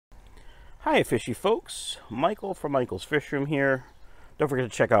Hi fishy folks, Michael from Michael's Fish Room here. Don't forget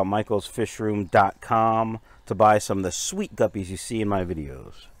to check out michaelsfishroom.com to buy some of the sweet guppies you see in my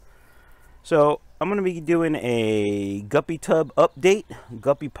videos. So I'm going to be doing a guppy tub update,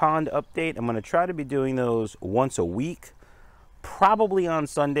 Guppy Pond update. I'm going to try to be doing those once a week, probably on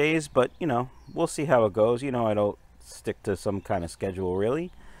Sundays, but you know, we'll see how it goes. You know, I don't stick to some kind of schedule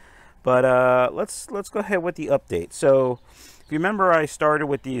really. But let's go ahead with the update. So if you remember, I started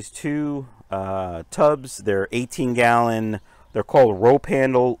with these two tubs. They're 18-gallon. They're called rope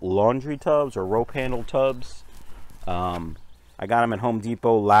handle laundry tubs or rope handle tubs. I got them at Home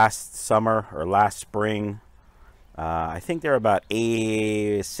Depot last summer or last spring. I think they're about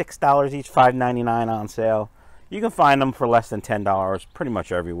 $6 each, $5.99 on sale. You can find them for less than $10 pretty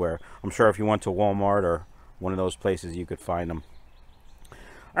much everywhere. I'm sure if you went to Walmart or one of those places, you could find them.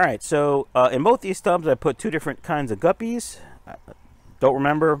 All right, so in both these tubs, I put two different kinds of guppies. Don't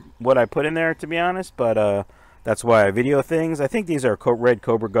remember what I put in there, to be honest, but that's why I video things. I think these are red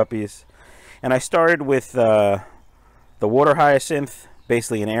cobra guppies. And I started with the water hyacinth,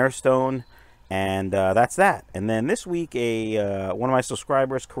 basically an air stone, and that's that. And then this week, one of my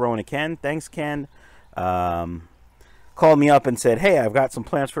subscribers, Corona Ken, thanks Ken, called me up and said, hey, I've got some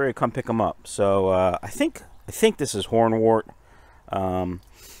plants for you, come pick them up. So I think this is hornwort.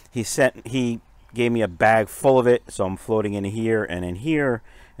 He gave me a bag full of it, so I'm floating in here and in here.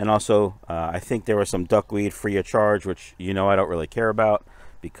 And also, I think there was some duckweed free of charge, which you know I don't really care about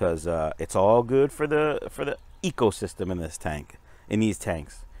because it's all good for the ecosystem in this tank, in these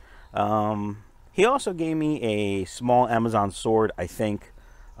tanks. He also gave me a small Amazon sword, I think,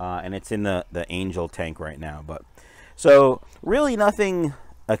 and it's in the angel tank right now. But so really nothing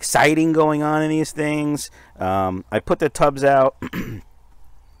exciting going on in these things. I put the tubs out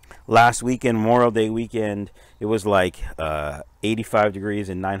last weekend, Memorial Day weekend. It was like 85 degrees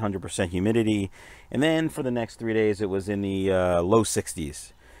and 900% humidity, and then for the next 3 days it was in the low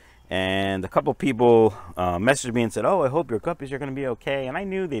 60s. And a couple people messaged me and said, oh, I hope your guppies are going to be okay. And I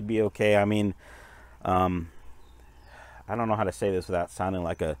knew they'd be okay. I mean, I don't know how to say this without sounding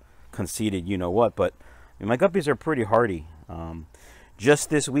like a conceited you know what, but I mean, my guppies are pretty hardy. Just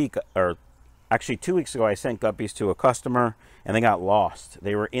this week, or actually 2 weeks ago, I sent guppies to a customer and they got lost.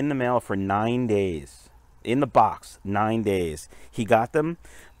 They were in the mail for 9 days. In the box, 9 days. He got them.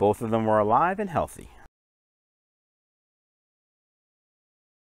 Both of them were alive and healthy.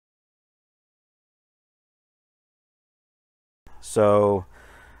 So,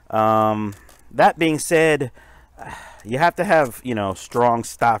 that being said, you have to have, you know, strong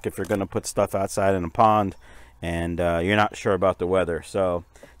stock if you're going to put stuff outside in a pond and you're not sure about the weather. So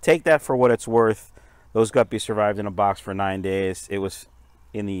take that for what it's worth. Those guppies survived in a box for 9 days. It was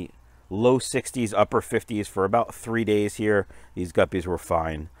in the low 60s, upper 50s for about 3 days here. These guppies were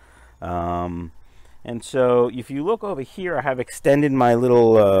fine. And so if you look over here, I have extended my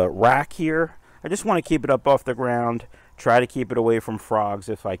little rack here. I just want to keep it up off the ground. Try to keep it away from frogs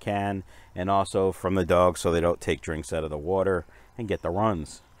if I can, and also from the dogs so they don't take drinks out of the water and get the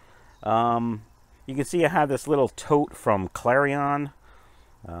runs. You can see I have this little tote from Clarion.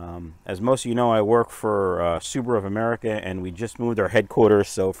 As most of you know, I work for Subaru of America, and we just moved our headquarters.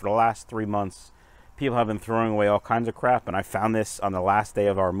 So for the last 3 months, people have been throwing away all kinds of crap, and I found this on the last day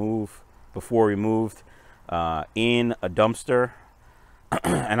of our move, before we moved, in a dumpster.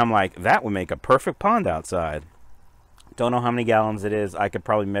 And I'm like, that would make a perfect pond outside. Don't know how many gallons it is. I could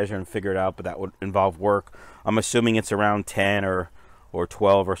probably measure and figure it out, but that would involve work. I'm assuming it's around 10 or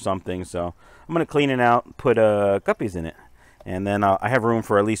 12 or something. So I'm going to clean it out, put guppies in it. And then I have room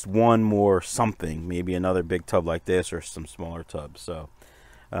for at least one more something, maybe another big tub like this or some smaller tubs. So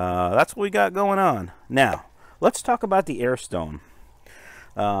that's what we got going on. Now, let's talk about the air stone.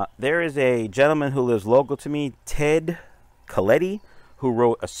 There is a gentleman who lives local to me, Ted Coletti, who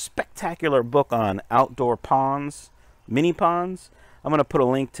wrote a spectacular book on outdoor ponds, mini ponds. I'm going to put a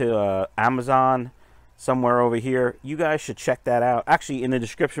link to Amazon somewhere over here. You guys should check that out. Actually, in the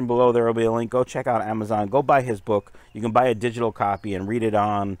description below, there will be a link. Go check out Amazon. Go buy his book. You can buy a digital copy and read it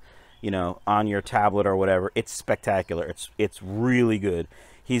on, you know, on your tablet or whatever. It's spectacular. It's really good.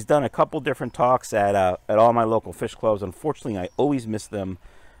 He's done a couple different talks at all my local fish clubs. Unfortunately, I always miss them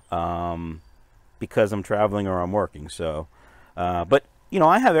because I'm traveling or I'm working. So, but you know,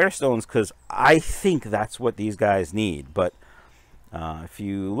 I have air stones because I think that's what these guys need. But if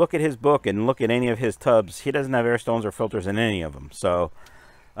you look at his book and look at any of his tubs, he doesn't have air stones or filters in any of them. So,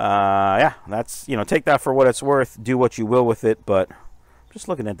 yeah, that's, you know, take that for what it's worth. Do what you will with it. But just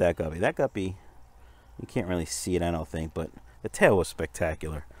looking at that guppy. That guppy, you can't really see it, I don't think. But the tail was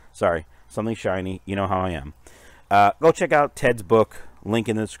spectacular. Sorry, something shiny. You know how I am. Go check out Ted's book. Link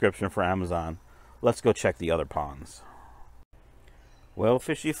in the description for Amazon. Let's go check the other ponds. Well,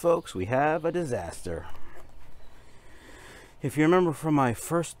 fishy folks, we have a disaster. If you remember from my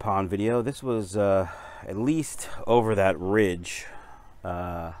first pond video, this was at least over that ridge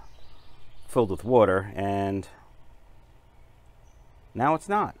filled with water, and now it's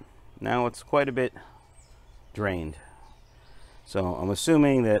not. Now it's quite a bit drained. So I'm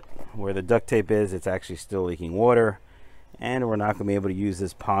assuming that where the duct tape is, it's actually still leaking water, and we're not going to be able to use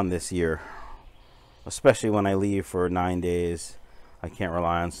this pond this year. Especially when I leave for 9 days. I can't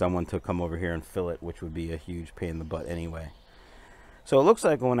rely on someone to come over here and fill it, which would be a huge pain in the butt anyway. So it looks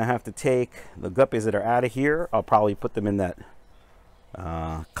like I'm going to have to take the guppies that are out of here. I'll probably put them in that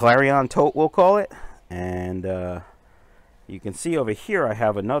clarion tote, we'll call it. And you can see over here I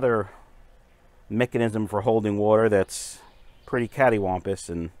have another mechanism for holding water that's pretty cattywampus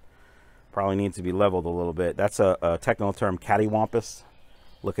and probably needs to be leveled a little bit. That's a technical term, cattywampus.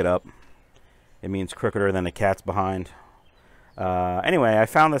 Look it up. It means crookeder than the cat's behind. Anyway, I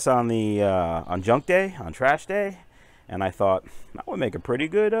found this on the on junk day, on trash day, and I thought that would make a pretty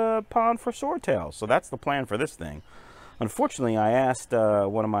good pond for swordtails. So that's the plan for this thing. Unfortunately, I asked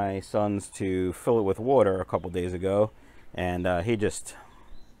one of my sons to fill it with water a couple days ago, and he just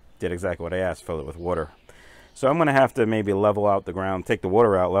did exactly what I asked, fill it with water. So I'm going to have to maybe level out the ground, take the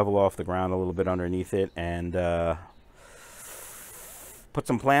water out, level off the ground a little bit underneath it, and put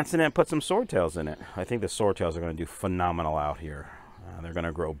some plants in it, put some swordtails in it. I think the swordtails are going to do phenomenal out here. They're going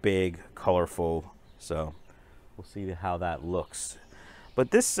to grow big, colorful, so we'll see how that looks.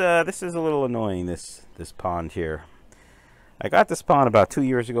 But this is a little annoying, this pond here. I got this pond about 2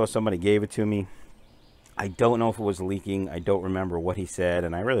 years ago. Somebody gave it to me. I don't know if it was leaking. I don't remember what he said,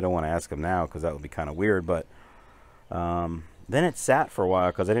 and I really don't want to ask him now because that would be kind of weird. But then it sat for a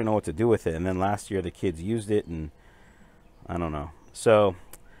while because I didn't know what to do with it. And then last year the kids used it, and I don't know. So,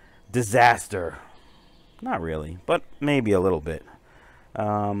 disaster. Not really, but maybe a little bit.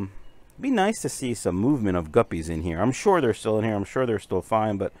 Be nice to see some movement of guppies in here. I'm sure they're still in here. I'm sure they're still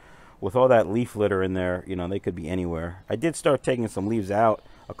fine, but with all that leaf litter in there, you know, they could be anywhere. I did start taking some leaves out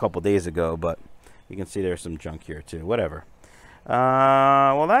a couple days ago, but you can see there's some junk here too. Whatever.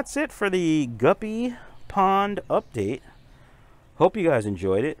 Well, that's it for the Guppy Pond update. Hope you guys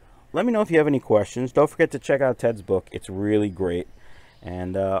enjoyed it. Let me know if you have any questions. Don't forget to check out Ted's book. It's really great.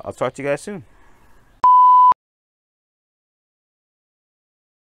 And I'll talk to you guys soon.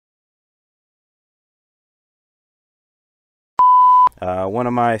 One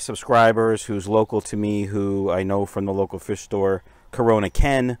of my subscribers who's local to me, who I know from the local fish store, Corona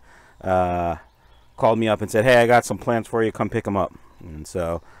Ken, called me up and said, hey, I got some plants for you. Come pick them up. And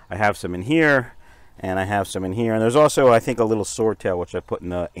so I have some in here, and I have some in here. And there's also, I think, a little swordtail, which I put in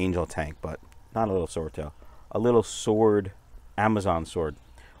the angel tank, but not a little swordtail. A little sword, Amazon sword.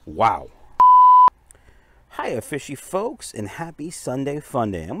 Wow. Hiya, fishy folks, and happy Sunday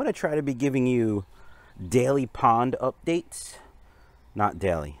fun day. I'm going to try to be giving you daily pond updates. Not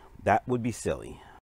daily. That would be silly.